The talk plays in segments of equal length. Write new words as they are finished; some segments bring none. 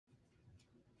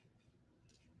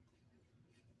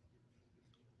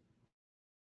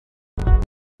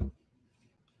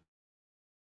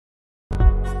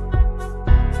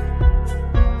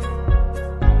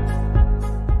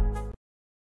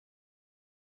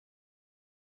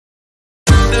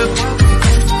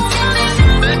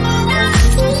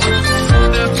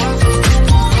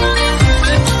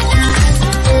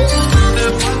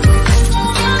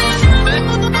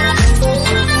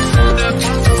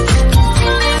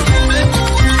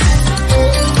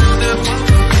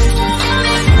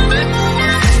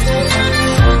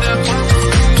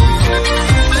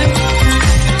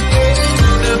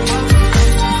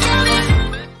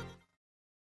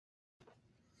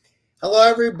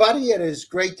everybody. It is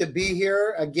great to be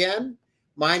here again.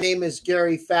 My name is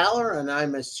Gary Fowler, and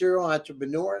I'm a serial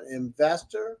entrepreneur and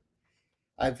investor.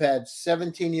 I've had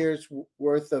 17 years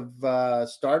worth of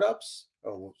startups.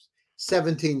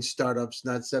 17 startups,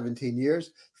 not 17 years.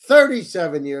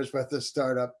 37 years worth of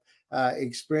startup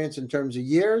experience in terms of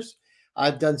years.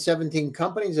 I've done 17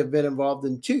 companies. I've been involved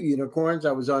in 2 unicorns.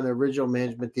 I was on the original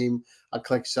management team of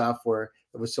Click Software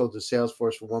that was sold to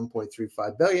Salesforce for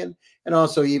 $1.35 billion, and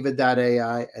also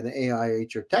Eva.ai, an AI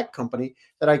HR tech company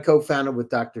that I co-founded with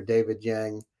Dr. David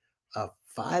Yang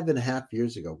 5.5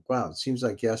 years ago. Wow, it seems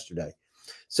like yesterday.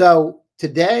 So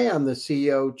today I'm the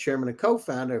CEO, chairman, and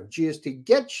co-founder of GST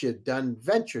Get Shit Done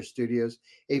Venture Studios,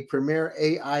 a premier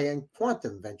AI and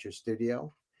quantum venture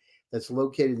studio that's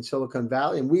located in Silicon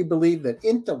Valley. And we believe that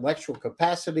intellectual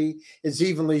capacity is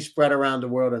evenly spread around the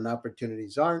world and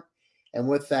opportunities aren't. And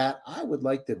with that, I would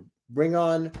like to bring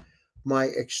on my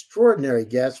extraordinary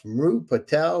guest, Mru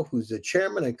Patel, who's the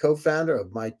chairman and co-founder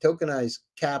of My Tokenized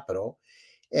Capital.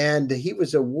 And he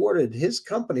was awarded, his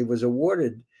company was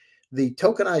awarded the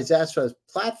Tokenized Assets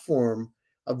Platform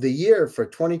of the Year for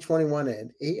 2021 at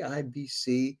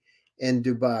AIBC in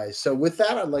Dubai. So with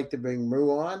that, I'd like to bring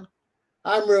Mru on.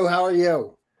 Hi, Mru. How are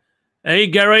you? Hey,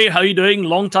 Gary. How you doing?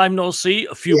 Long time no see.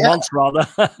 A few months, rather.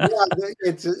 Yeah,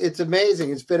 it's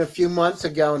amazing. It's been a few months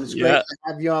ago, and it's great to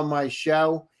have you on my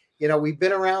show. You know, we've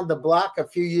been around the block a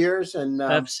few years, and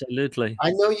absolutely.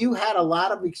 I know you had a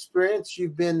lot of experience.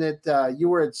 You've been at you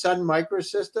were at Sun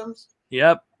Microsystems.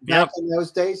 Yep. Back in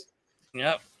those days.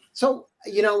 Yep. So,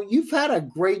 you know, you've had a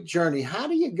great journey. How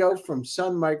do you go from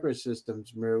Sun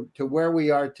Microsystems, Mru, to where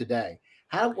we are today?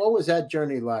 What was that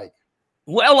journey like?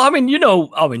 Well, and you,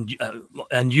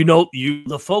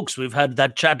 the folks, we've had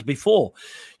that chat before.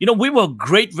 You know, we were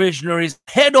great visionaries,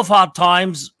 ahead of our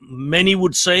times, many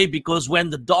would say, because when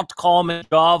the .com and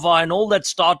Java and all that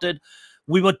started,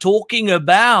 we were talking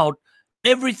about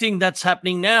everything that's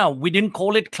happening now. We didn't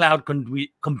call it cloud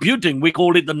computing. We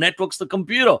called it the networks, the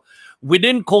computer. We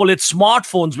didn't call it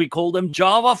smartphones. We called them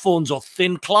Java phones or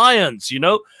thin clients, you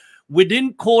know. We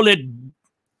didn't call it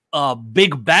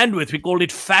big bandwidth. We called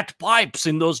it fat pipes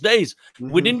in those days. Mm-hmm.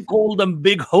 We didn't call them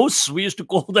big hosts. We used to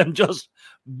call them just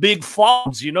big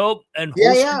farms, you know. And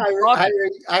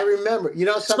I remember. You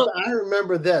know something? I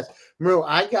remember this, Mru.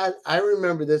 I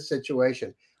remember this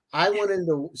situation. I went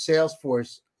into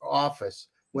Salesforce office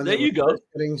when they were first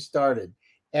getting started,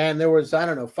 and there was, I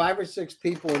don't know, 5 or 6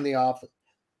 people in the office.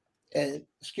 And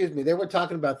excuse me, they were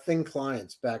talking about thin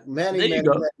clients back many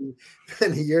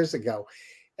years ago.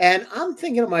 And I'm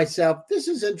thinking to myself, this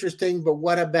is interesting, but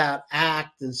what about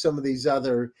ACT and some of these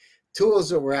other tools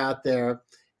that were out there?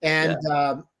 And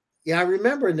I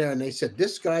remember in there, and they said,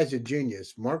 this guy's a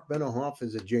genius. Mark Benioff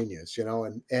is a genius, you know.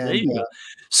 And there you go.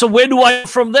 So where do I,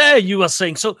 from there, you were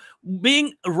saying, so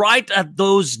being right at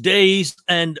those days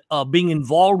and being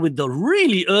involved with the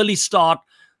really early start,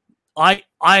 I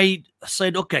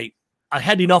said, okay, I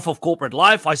had enough of corporate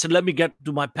life. I said, let me get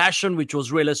to my passion, which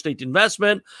was real estate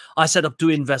investment. I set up 2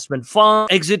 investment funds,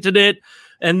 exited it.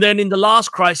 And then in the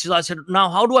last crisis, I said, now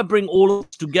how do I bring all of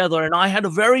this together? And I had a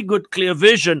very good, clear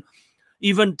vision,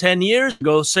 even 10 years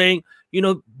ago, saying, you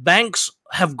know, banks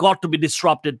have got to be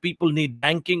disrupted. People need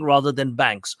banking rather than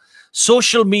banks.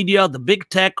 Social media, the big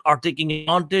tech are taking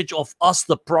advantage of us,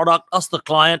 the product, us, the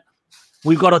client.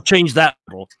 We've got to change that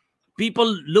model. People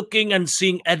looking and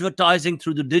seeing advertising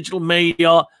through the digital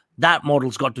media, that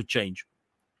model's got to change.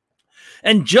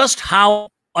 And just how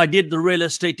I did the real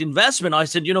estate investment, I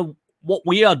said, you know, what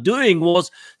we are doing was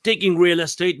taking real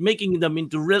estate, making them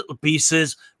into real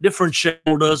pieces, different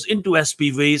shareholders, into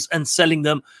SPVs, and selling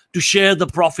them to share the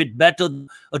profit better than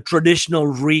a traditional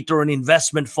REIT or an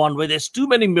investment fund where there's too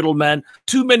many middlemen,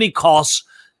 too many costs.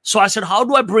 So I said, how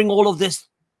do I bring all of this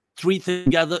 3 things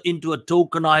together into a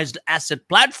tokenized asset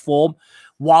platform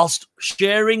whilst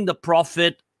sharing the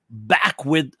profit back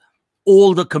with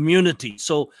all the community?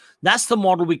 So that's the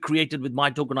model we created with My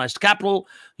Tokenized Capital,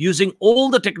 using all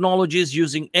the technologies,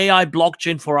 using AI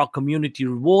blockchain for our community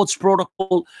rewards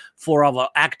protocol, for our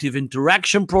active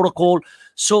interaction protocol.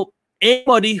 So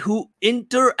anybody who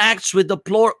interacts with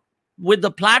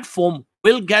the platform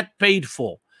will get paid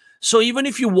for. So even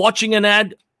if you're watching an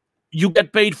ad, you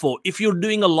get paid for. If you're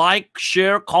doing a like,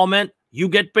 share, comment, you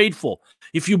get paid for.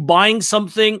 If you're buying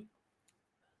something,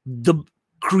 the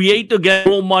creator gets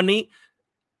more money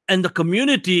and the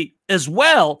community as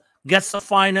well gets the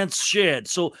finance shared.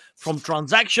 So from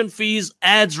transaction fees,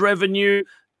 ads revenue,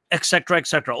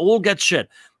 etc., all gets shared.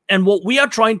 And what we are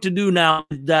trying to do now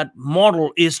with that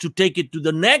model is to take it to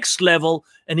the next level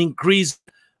and increase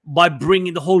by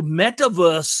bringing the whole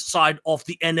metaverse side of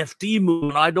the NFT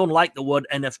movement. I don't like the word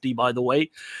NFT, by the way.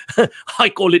 I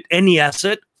call it any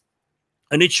asset.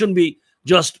 And it shouldn't be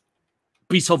just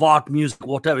piece of art, music,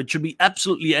 whatever. It should be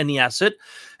absolutely any asset.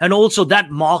 And also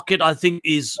that market, I think,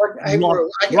 is Hey, not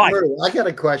right. I got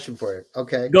a question for you.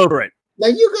 Okay. Go for it. Now,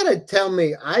 you got to tell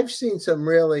me, I've seen some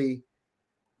really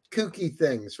kooky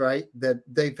things, right, that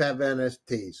they've had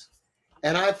NFTs.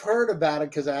 And I've heard about it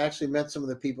because I actually met some of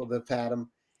the people that have had them.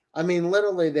 I mean,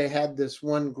 literally, they had this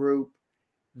one group,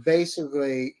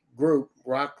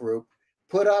 rock group,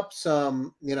 put up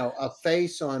some, a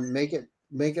face on, make it,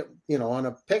 on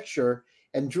a picture,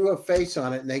 and drew a face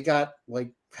on it, and they got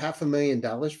like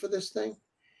 $500,000 for this thing.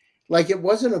 Like, it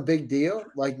wasn't a big deal.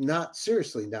 Like,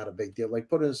 seriously not a big deal. Like,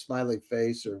 put in a smiley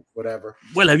face or whatever.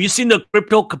 Well, have you seen the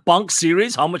CryptoPunk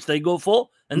series? How much they go for?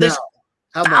 And there's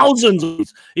thousands of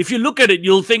these. If you look at it,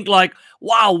 you'll think like,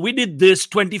 wow, we did this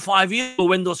 25 years ago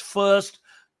when those first,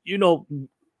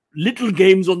 little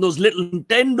games on those little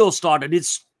Nintendo started.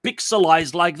 It's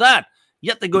pixelized like that.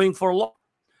 Yet they're going for a lot.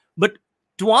 But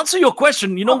to answer your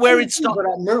question, where it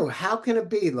started. No, how can it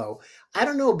be, though? I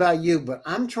don't know about you, but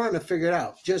I'm trying to figure it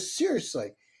out. Just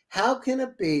seriously, how can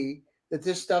it be that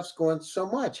this stuff's going so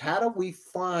much? How do we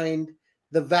find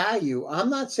the value? I'm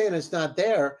not saying it's not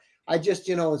there. I just,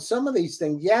 some of these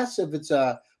things, yes, if it's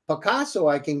a Picasso,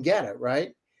 I can get it,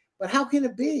 right? But how can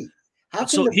it be? How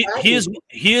can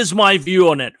here's my view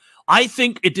on it. I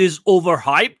think it is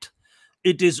overhyped.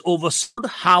 It is oversold.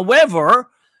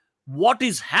 However, what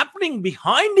is happening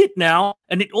behind it now,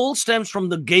 and it all stems from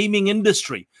the gaming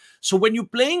industry. So when you're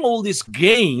playing all these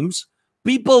games,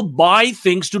 people buy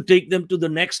things to take them to the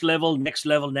next level, next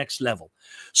level, next level.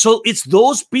 So it's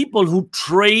those people who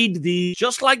trade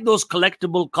just like those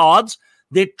collectible cards,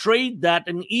 they trade that,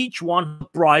 and each one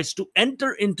price to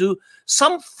enter into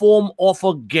some form of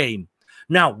a game.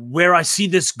 Now, where I see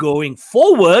this going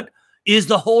forward is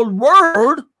the whole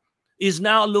world is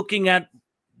now looking at,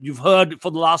 you've heard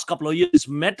for the last couple of years,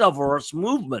 metaverse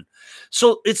movement.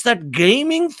 So it's that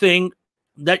gaming thing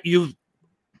that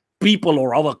people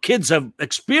or our kids have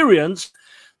experienced,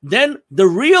 then the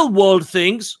real world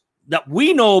things that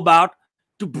we know about,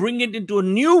 to bring it into a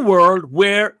new world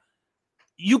where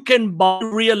you can buy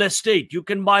real estate, you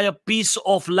can buy a piece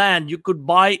of land, you could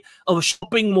buy a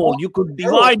shopping mall, you could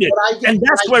divide it, and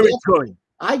that's where it's going.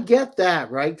 I get that,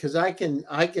 right? Because I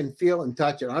can feel and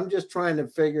touch it. I'm just trying to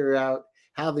figure out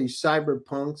how these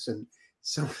cyberpunks and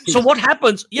so what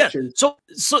happens? Yeah.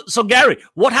 So Gary,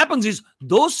 what happens is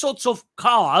those sorts of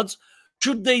cards,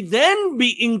 should they then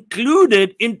be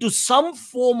included into some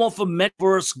form of a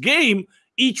metaverse game,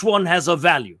 each one has a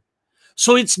value.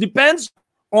 So it depends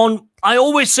on, I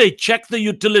always say, check the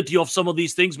utility of some of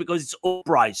these things because it's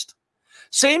overpriced.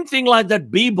 Same thing like that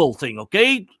Beeple thing,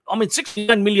 okay? I mean,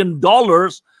 $69 million,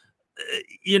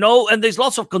 and there's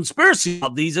lots of conspiracy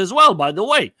about these as well, by the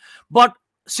way. But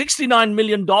 $69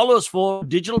 million for a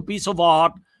digital piece of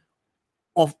art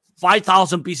of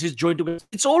 5,000 pieces joined together.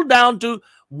 It's all down to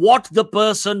what the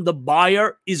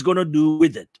buyer is going to do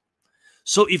with it.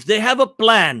 So if they have a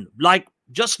plan, like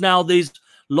just now, there's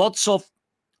lots of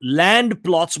land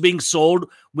plots being sold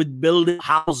with building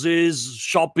houses,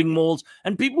 shopping malls,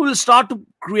 and people will start to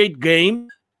create game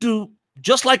to,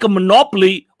 just like a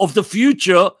monopoly of the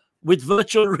future with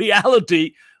virtual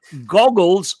reality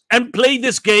goggles, and play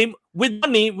this game with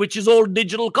money, which is all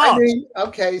digital cards. I mean,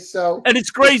 okay, so... And it's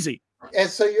crazy. And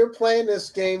so you're playing this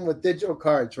game with digital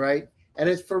cards, right? And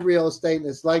it's for real estate, and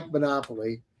it's like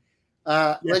Monopoly.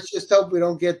 Yes. Let's just hope we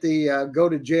don't get the go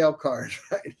to jail card,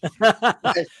 right?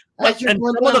 And some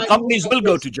of the companies will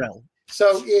go to jail.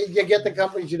 So you get the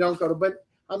companies you don't go to. But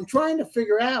I'm trying to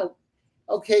figure out,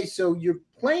 okay, so you're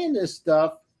playing this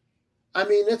stuff. I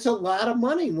mean, it's a lot of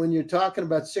money when you're talking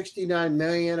about $69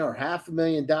 million or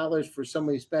 $500,000 for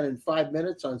somebody spending 5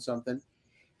 minutes on something.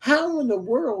 How in the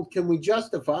world can we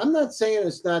justify? I'm not saying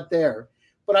it's not there,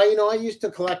 but I used to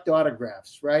collect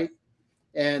autographs, right?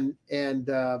 And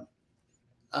you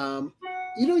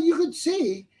could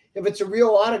see if it's a real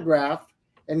autograph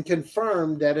and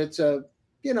confirm that it's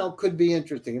could be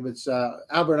interesting. If it's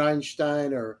Albert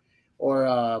Einstein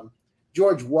or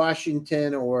George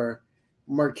Washington or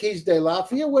Marquise de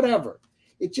Lafayette, whatever.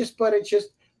 I'm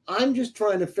just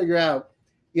trying to figure out,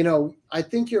 I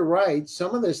think you're right.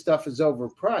 Some of this stuff is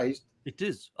overpriced. It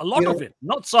is. A lot of it.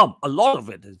 Not some. A lot of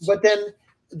it is. But then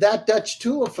that Dutch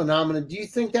tulip phenomenon, do you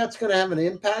think that's going to have an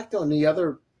impact on the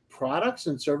other products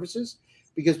and services?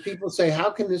 Because people say,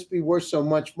 how can this be worth so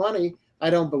much money? I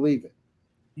don't believe it.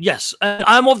 Yes.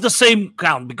 I'm of the same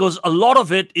count because a lot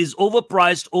of it is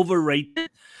overpriced, overrated.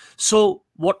 So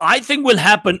what I think will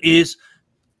happen is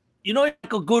you know,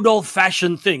 like a good old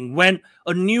fashioned thing when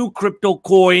a new crypto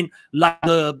coin like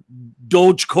the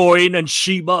Dogecoin and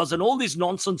Shibas and all this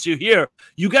nonsense you hear,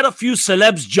 you get a few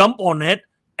celebs jump on it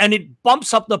and it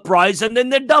bumps up the price and then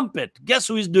they dump it. Guess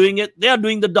who is doing it? They are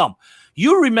doing the dump.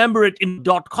 You remember it in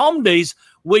 .com days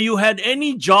where you had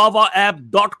any Java app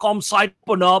 .com site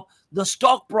open up, the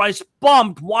stock price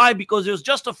pumped. Why? Because it was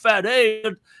just a fad. Hey,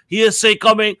 hearsay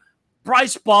coming,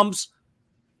 price pumps.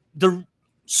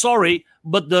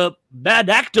 But the bad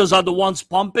actors are the ones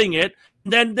pumping it.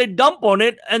 Then they dump on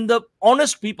it, and the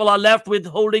honest people are left with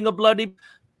holding a bloody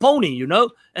pony, you know?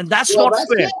 And that's not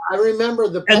fair. It. I remember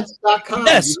the pets.com.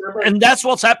 Yes, and that's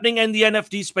what's happening in the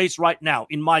NFT space right now,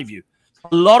 in my view.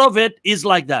 A lot of it is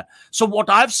like that. So what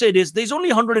I've said is there's only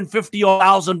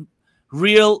 150,000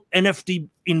 real NFT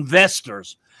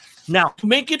investors. Now, to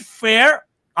make it fair,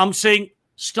 I'm saying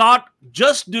start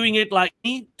just doing it like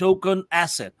any token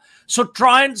asset. So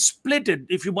try and split it.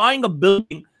 If you're buying a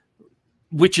building,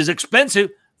 which is expensive,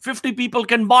 50 people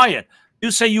can buy it.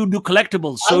 You say you do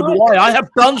collectibles. So do I. I have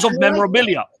tons of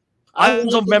memorabilia.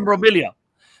 Tons of memorabilia.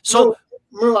 So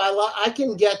Muru, I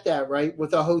can get that, right,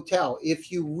 with a hotel. If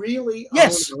you really own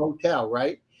a hotel,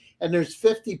 right, and there's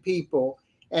 50 people,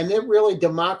 and it really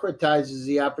democratizes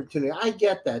the opportunity. I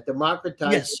get that.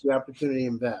 Democratizes the opportunity to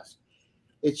invest.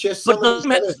 It's just but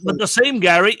the same,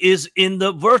 Gary, is in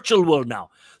the virtual world now.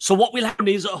 So what will happen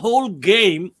is a whole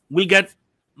game will get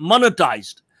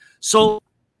monetized. So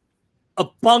a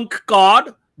punk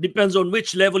card, depends on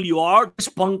which level you are. This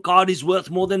punk card is worth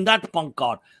more than that punk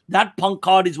card. That punk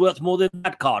card is worth more than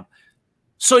that card.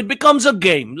 So it becomes a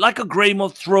game, like a Game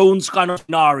of Thrones kind of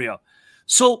scenario.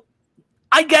 So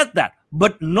I get that,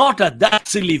 but not at that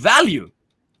silly value.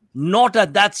 Not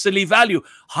at that silly value.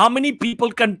 How many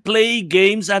people can play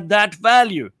games at that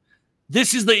value?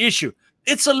 This is the issue.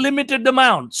 It's a limited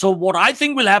amount. So what I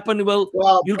think will happen,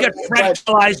 you'll get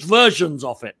fractionalized versions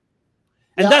of it.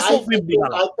 And that's what we've been.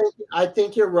 I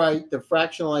think you're right. The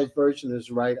fractionalized version is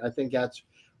right. I think that's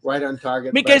right on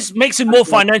target. Because makes it more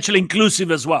financially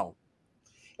inclusive as well.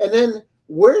 And then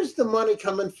where's the money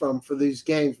coming from for these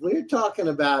games? When you're talking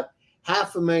about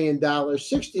 $500,000,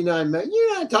 69 million,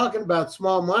 you're not talking about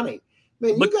small money.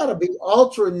 Man, you got to be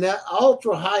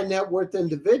ultra high net worth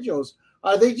individuals.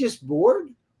 Are they just bored?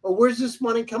 Or where's this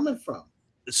money coming from?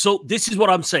 So this is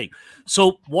what I'm saying.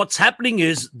 So what's happening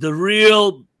is the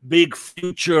real big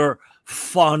future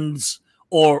funds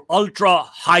or ultra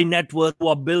high net worth who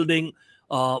are building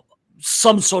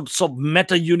some sorts of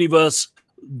meta universe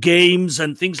games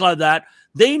and things like that,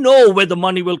 they know where the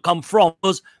money will come from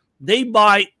because they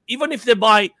buy, even if they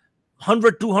buy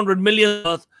 100, 200 million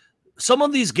worth, some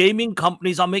of these gaming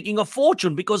companies are making a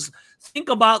fortune because think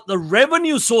about the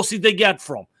revenue sources they get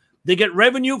from. They get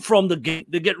revenue from the game.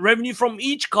 They get revenue from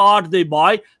each card they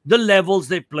buy, the levels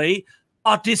they play,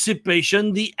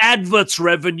 participation, the adverts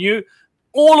revenue,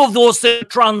 all of those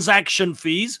transaction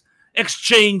fees,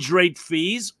 exchange rate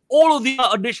fees, all of the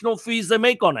additional fees they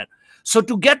make on it. So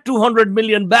to get 200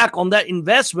 million back on that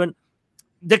investment,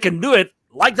 they can do it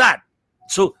like that.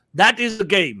 So that is the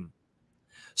game.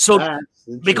 So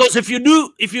because if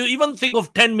you even think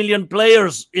of 10 million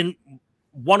players in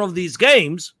one of these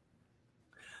games,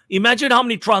 imagine how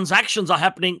many transactions are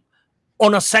happening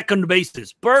on a second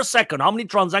basis. Per second, how many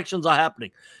transactions are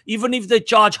happening? Even if they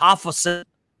charge half a cent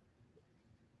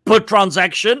per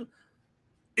transaction,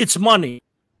 it's money.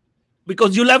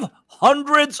 Because you'll have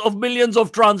hundreds of millions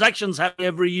of transactions happening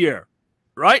every year,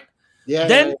 right?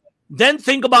 Then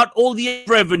think about all the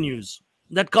revenues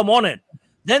that come on it.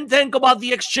 Then think about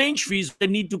the exchange fees they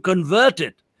need to convert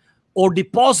it, or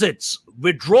deposits,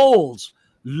 withdrawals,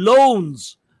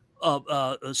 loans,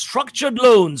 structured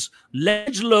loans,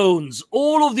 ledge loans,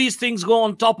 all of these things go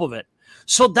on top of it.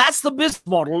 So that's the business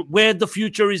model where the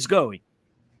future is going.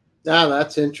 Ah,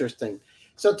 that's interesting.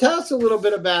 So tell us a little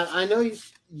bit about, I know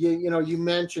you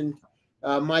mentioned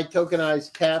My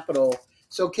Tokenized Capital.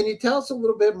 So can you tell us a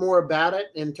little bit more about it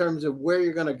in terms of where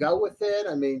you're going to go with it?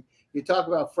 I mean, you talk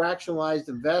about fractionalized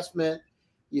investment.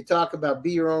 You talk about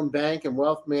be your own bank and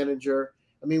wealth manager.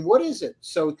 I mean, what is it?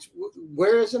 So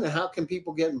where is it and how can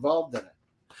people get involved in it?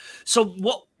 So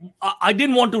what I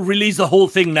didn't want to release the whole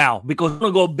thing now because I'm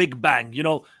going to go big bang. You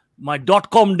know, my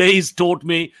 .com days taught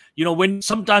me, you know, when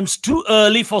sometimes too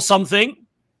early for something,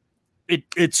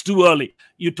 it's too early.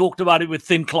 You talked about it with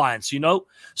thin clients, you know.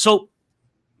 So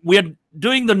we're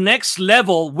doing the next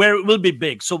level where it will be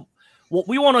big. So what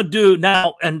we want to do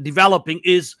now and developing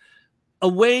is a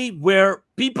way where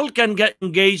people can get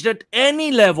engaged at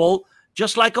any level,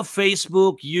 just like a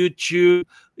Facebook, YouTube,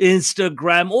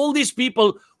 Instagram, all these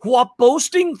people who are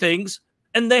posting things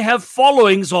and they have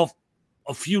followings of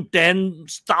a few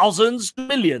tens, thousands,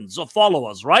 millions of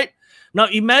followers, right? Now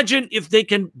imagine if they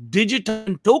can digitize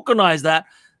and tokenize that,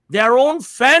 their own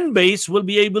fan base will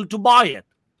be able to buy it,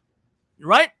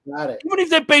 right? Got it. Even if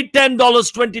they paid $10,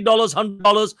 $20,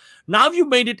 $100, now you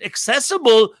made it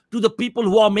accessible to the people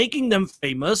who are making them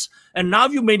famous, and now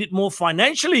you made it more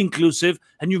financially inclusive,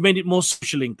 and you've made it more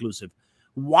socially inclusive.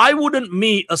 Why wouldn't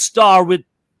me, a star with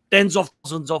tens of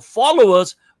thousands of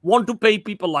followers, want to pay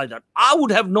people like that? I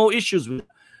would have no issues with it.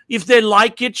 If they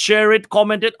like it, share it,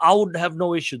 comment it, I would have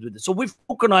no issues with it. So we've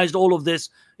tokenized all of this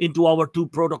into our two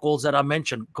protocols that I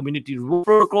mentioned, Community Reward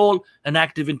Protocol and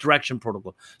Active Interaction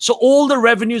Protocol. So all the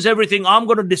revenues, everything, I'm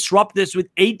going to disrupt this with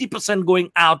 80%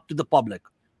 going out to the public,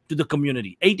 to the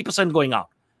community, 80% going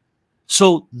out.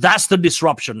 So that's the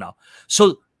disruption now.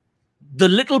 So the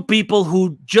little people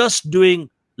who just doing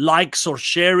likes or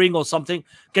sharing or something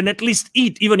can at least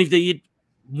eat, even if they eat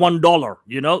 $1,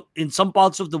 you know, in some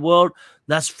parts of the world,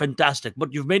 that's fantastic.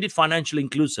 But you've made it financially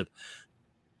inclusive.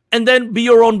 And then be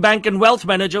your own bank and wealth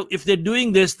manager. If they're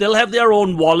doing this, they'll have their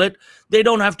own wallet. They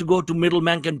don't have to go to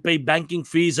middlemen and pay banking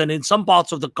fees. And in some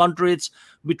parts of the country, it's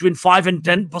between 5 and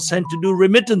 10% to do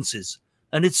remittances.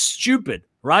 And it's stupid,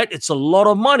 right? It's a lot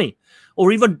of money.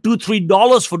 Or even $2,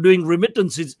 $3 for doing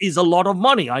remittances is a lot of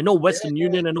money. I know Western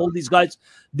Union and all these guys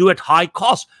do at high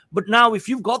cost. But now if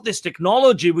you've got this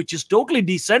technology, which is totally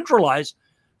decentralized,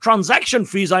 transaction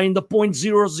fees are in the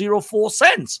 0.004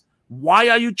 cents. Why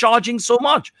are you charging so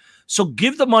much? So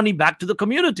give the money back to the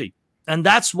community. And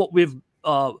that's what we've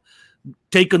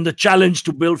taken the challenge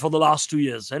to build for the last 2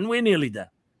 years. And we're nearly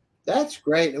there. That's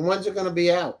great. And when's it going to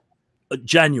be out?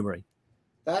 January.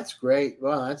 That's great.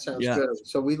 Wow, that sounds good.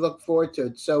 So we look forward to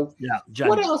it. So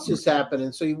what else is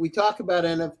happening? So we talk about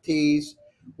NFTs.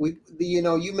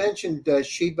 You mentioned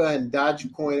Shiba and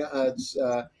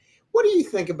Dogecoin. What do you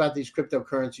think about these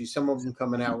cryptocurrencies? Some of them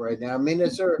coming out right now. I mean,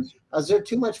 is there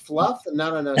too much fluff?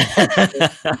 Not enough.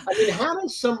 I mean, how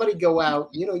does somebody go out?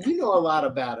 You know a lot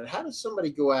about it. How does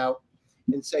somebody go out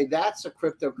and say that's a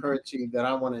cryptocurrency that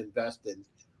I want to invest in?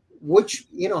 Which,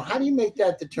 how do you make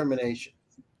that determination?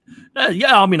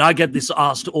 I mean, I get this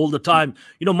asked all the time.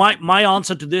 My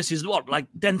answer to this is what, like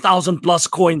 10,000 plus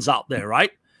coins out there,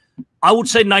 right? I would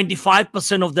say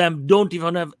 95% of them don't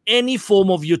even have any form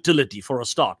of utility for a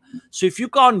start. So if you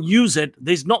can't use it,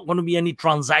 there's not going to be any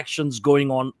transactions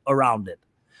going on around it.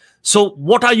 So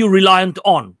what are you reliant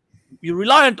on? You're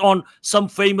reliant on some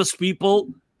famous people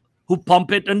who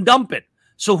pump it and dump it.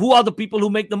 So who are the people who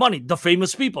make the money? The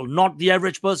famous people, not the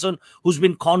average person who's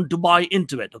been conned to buy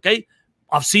into it, okay?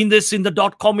 I've seen this in the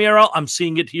 .com era. I'm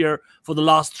seeing it here for the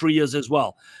last 3 years as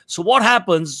well. So what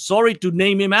happens, sorry to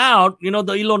name him out, the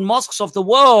Elon Musks of the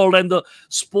world and the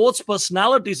sports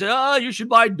personalities say, you should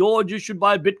buy Doge, you should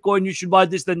buy Bitcoin, you should buy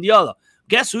this, then the other.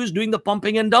 Guess who's doing the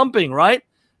pumping and dumping, right?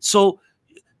 So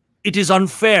it is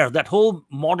unfair. That whole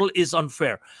model is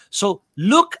unfair. So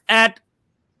look at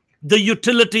the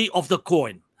utility of the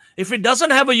coin. If it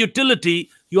doesn't have a utility,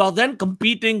 you are then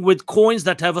competing with coins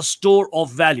that have a store of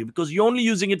value because you're only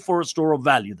using it for a store of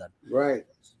value then. Right.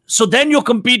 So then you're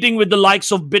competing with the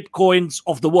likes of Bitcoins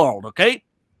of the world, okay,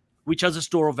 which has a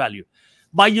store of value.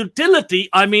 By utility,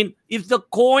 I mean, if the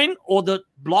coin or the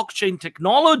blockchain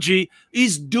technology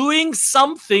is doing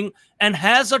something and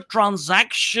has a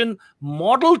transaction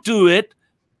model to it,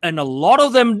 and a lot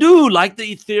of them do, like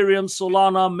the Ethereum,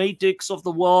 Solana, Matrix of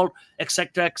the world,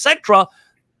 etc.,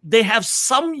 they have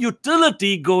some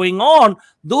utility going on.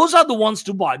 Those are the ones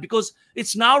to buy because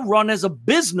it's now run as a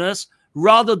business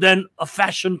rather than a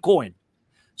fashion coin.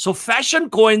 So fashion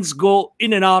coins go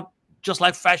in and out just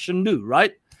like fashion do,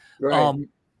 right? Right.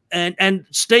 And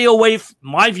stay away,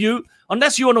 my view,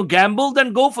 unless you want to gamble,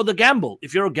 then go for the gamble.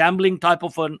 If you're a gambling type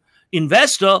of an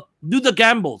investor, do the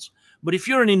gambles. But if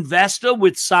you're an investor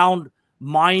with sound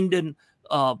mind and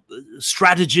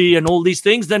strategy and all these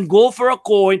things, then go for a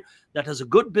coin that has a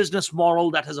good business model,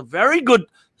 that has a very good,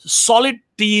 solid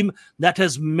team, that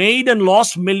has made and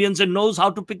lost millions and knows how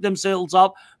to pick themselves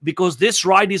up, because this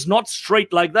ride is not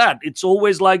straight like that. It's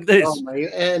always like this.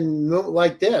 And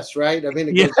like this, right? I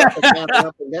mean, it goes up and down and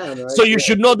up and down, right? So you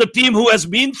should know the team who has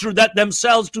been through that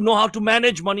themselves to know how to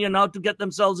manage money and how to get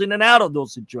themselves in and out of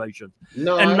those situations.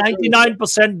 No, and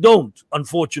 99% don't,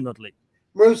 unfortunately.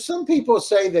 Bruce, some people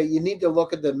say that you need to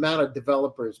look at the amount of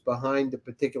developers behind the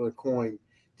particular coin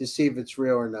to see if it's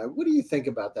real or not. What do you think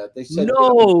about that? They said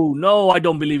no, I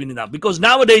don't believe in that, because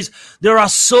nowadays there are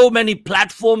so many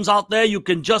platforms out there. You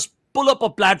can just pull up a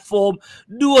platform,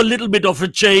 do a little bit of a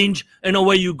change, and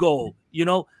away you go.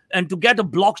 And to get a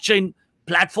blockchain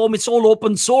platform, it's all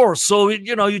open source. So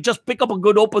you just pick up a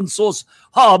good open source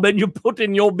hub and you put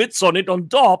in your bits on it on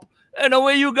top, and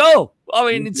away you go.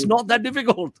 I mean, it's not that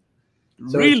difficult.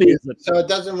 So Really isn't. So it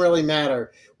doesn't really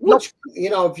matter. Which,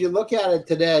 if you look at it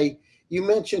today, you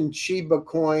mentioned Shiba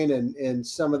coin and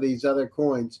some of these other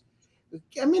coins.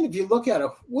 I mean, if you look at it,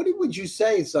 what would you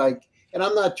say it's like? And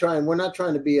we're not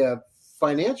trying to be a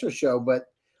financial show, but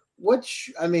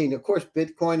I mean, of course,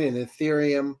 Bitcoin and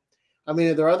Ethereum. I mean,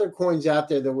 are there other coins out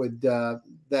there that would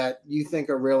that you think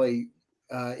are really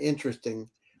interesting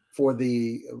for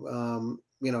the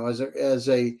as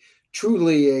a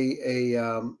truly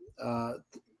a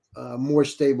more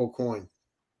stable coin?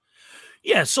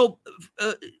 Yeah.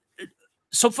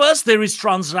 So first there is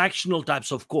transactional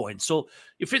types of coins. So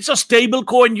if it's a stable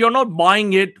coin, you're not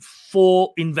buying it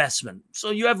for investment.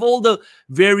 So you have all the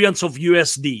variants of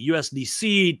USD,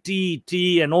 USDC,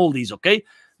 TT, and all these. Okay,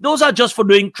 those are just for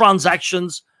doing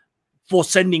transactions, for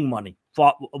sending money,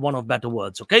 for one of better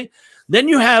words. Okay, then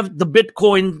you have the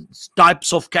Bitcoin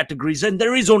types of categories, and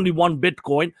there is only one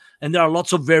Bitcoin, and there are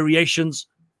lots of variations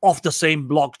of the same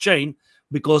blockchain,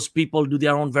 because people do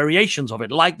their own variations of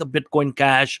it, like the Bitcoin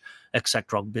Cash,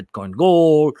 etc., Bitcoin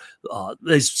Gold.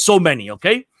 There's so many,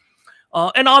 okay?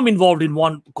 And I'm involved in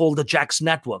one called the JAX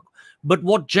Network. But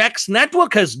what JAX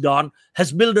Network has done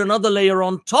has built another layer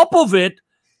on top of it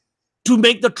to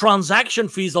make the transaction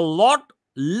fees a lot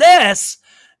less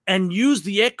and use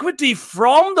the equity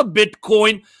from the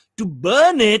Bitcoin to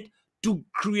burn it to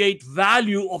create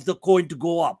value of the coin to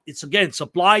go up. It's, again,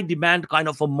 supply-demand kind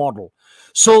of a model.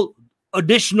 So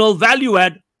additional value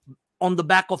add on the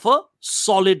back of a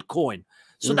solid coin.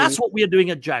 So that's what we are doing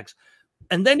at JAX.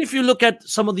 And then if you look at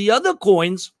some of the other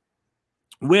coins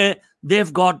where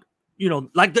they've got,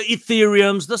 like the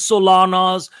Ethereums, the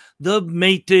Solanas, the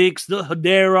Matics, the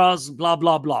Hederas, blah,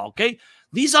 blah, blah, okay?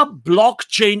 These are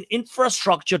blockchain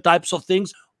infrastructure types of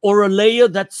things, or a layer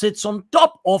that sits on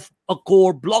top of a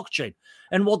core blockchain.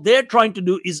 And what they're trying to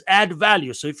do is add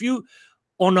value. So if you,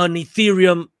 on an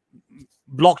Ethereum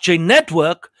blockchain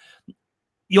network,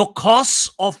 your costs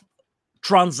of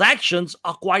transactions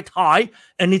are quite high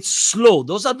and it's slow.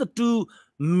 Those are the two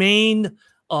main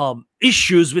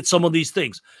issues with some of these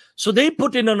things. So they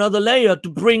put in another layer to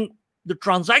bring the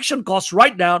transaction costs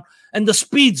right down and the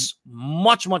speeds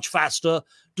much, much faster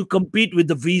to compete with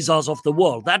the Visas of the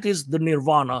world. That is the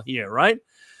nirvana here, right?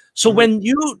 So when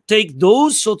you take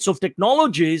those sorts of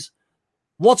technologies,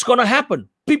 what's going to happen?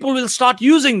 People will start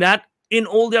using that in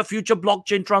all their future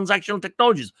blockchain transactional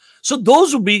technologies. So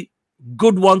those would be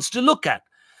good ones to look at.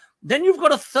 Then you've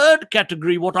got a third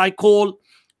category, what I call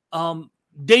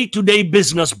day-to-day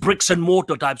business, bricks and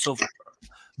mortar types of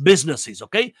businesses,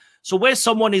 okay? So where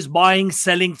someone is buying,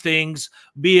 selling things,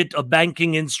 be it a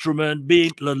banking instrument, be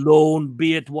it a loan,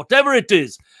 be it whatever it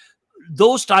is,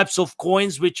 those types of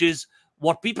coins, which is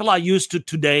what people are used to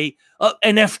today,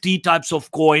 NFT types of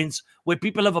coins, where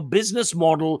people have a business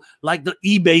model like the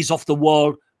eBays of the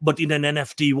world, but in an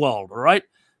NFT world, all right?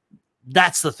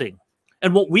 That's the thing.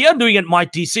 And what we are doing at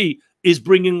MyTC is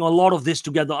bringing a lot of this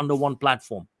together under one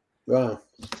platform. Wow.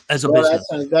 As a business.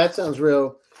 That sounds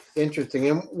real interesting.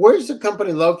 And where's the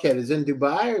company located? Is it in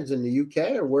Dubai or is it in the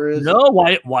UK or where is it? No,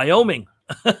 Wyoming.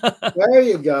 There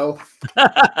you go.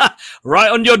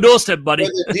 Right on your doorstep, buddy.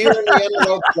 Where the deer and the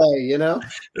antelope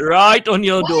play, Right on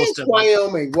your why doorstep. Is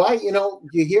Wyoming? Why,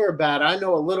 you hear about it. I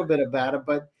know a little bit about it,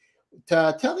 but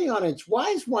tell the audience, why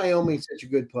is Wyoming such a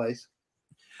good place?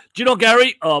 Do you know,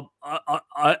 Gary,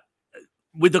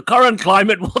 with the current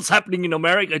climate, what's happening in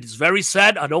America, it's very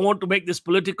sad. I don't want to make this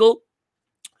political,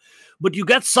 but you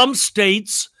get some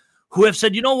states who have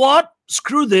said, you know what,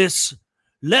 screw this.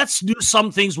 Let's do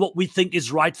some things what we think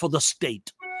is right for the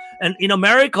state. And in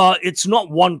America, it's not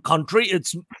one country.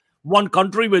 It's one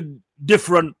country with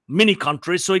different mini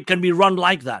countries, so it can be run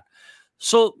like that.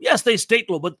 So, yes, they state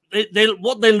law, but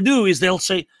what they'll do is they'll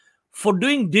say, for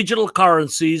doing digital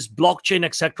currencies, blockchain,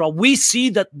 etc., we see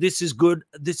that this is good.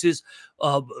 This is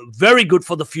very good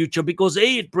for the future because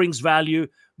A, it brings value,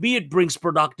 B, it brings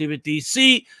productivity,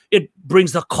 C, it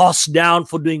brings the costs down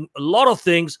for doing a lot of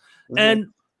things, and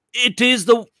it is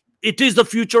the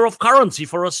future of currency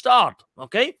for a start.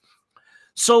 Okay,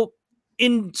 so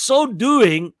in so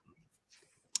doing,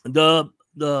 the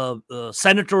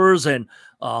senators and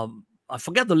I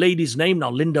forget the lady's name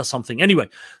now, Linda something. Anyway,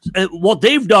 what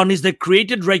they've done is they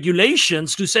created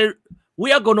regulations to say,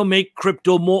 we are going to make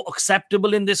crypto more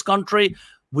acceptable in this country.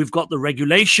 We've got the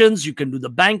regulations. You can do the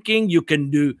banking. You can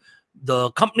do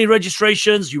the company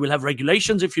registrations. You will have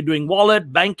regulations if you're doing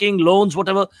wallet, banking, loans,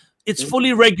 whatever. It's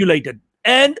fully regulated.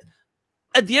 And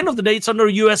at the end of the day, it's under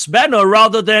a US banner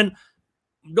rather than,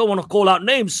 don't want to call out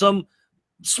names, some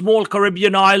small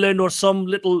Caribbean island or some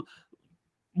little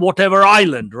whatever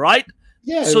island, right?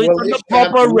 Yeah, So it's well, at under least you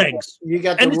have proper the rule. regs, You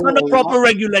got the and it's rule under of proper law.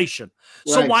 regulation.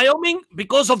 So Right. Wyoming,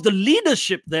 because of the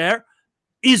leadership there,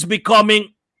 is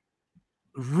becoming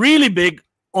really big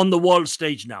on the world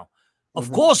stage now. Of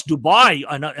course, Dubai,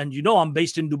 and you know I'm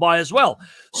based in Dubai as well.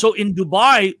 So in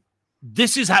Dubai,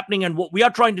 this is happening, and what we are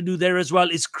trying to do there as well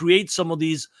is create some of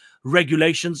these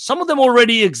regulations. Some of them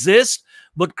already exist,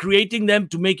 but creating them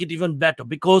to make it even better.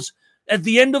 Because at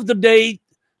the end of the day,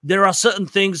 there are certain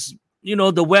things, you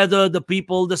know, the weather, the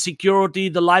people, the security,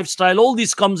 the lifestyle, all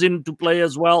this comes into play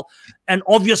as well. And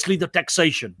obviously the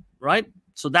taxation, right?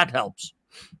 So that helps.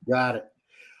 Got it.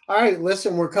 All right,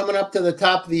 listen, we're coming up to the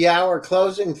top of the hour.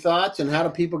 Closing thoughts, and how do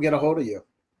people get a hold of you?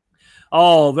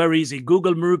 Oh, very easy.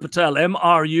 Google Mru Patel,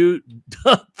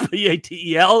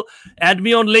 MRU-PATEL. Add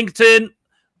me on LinkedIn.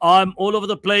 I'm all over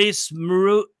the place.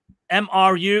 Mru,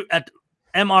 MRU at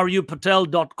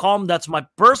mrupatel.com. That's my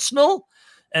personal.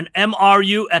 And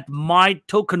MRU at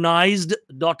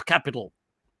mytokenized.capital.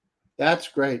 That's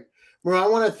great. Mru, I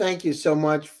want to thank you so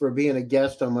much for being a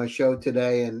guest on my show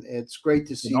today, and it's great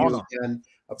to see you again.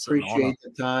 Appreciate the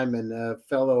time, and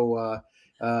fellow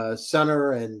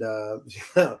Sunner, and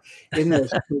in this,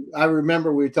 I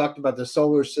remember we talked about the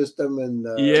solar system, and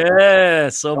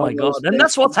yes, oh my God, and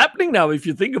that's what's happening now. If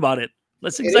you think about it,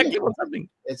 that's exactly what's happening.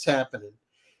 It's happening.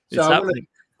 So I want to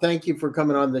thank you for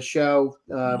coming on the show,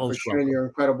 for sharing your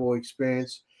incredible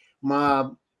experience.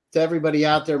 To everybody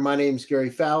out there, my name is Gary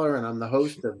Fowler, and I'm the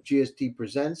host of GST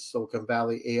Presents Silicon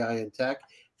Valley AI and Tech.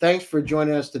 Thanks for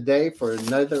joining us today for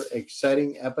another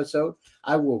exciting episode.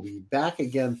 I will be back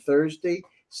again Thursday.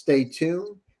 Stay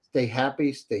tuned, stay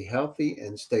happy, stay healthy,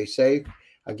 and stay safe.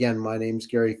 Again, my name is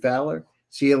Gary Fowler.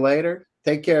 See you later.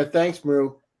 Take care. Thanks,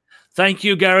 Mru. Thank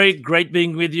you, Gary. Great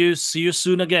being with you. See you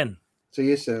soon again. See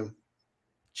you soon.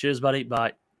 Cheers, buddy.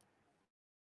 Bye.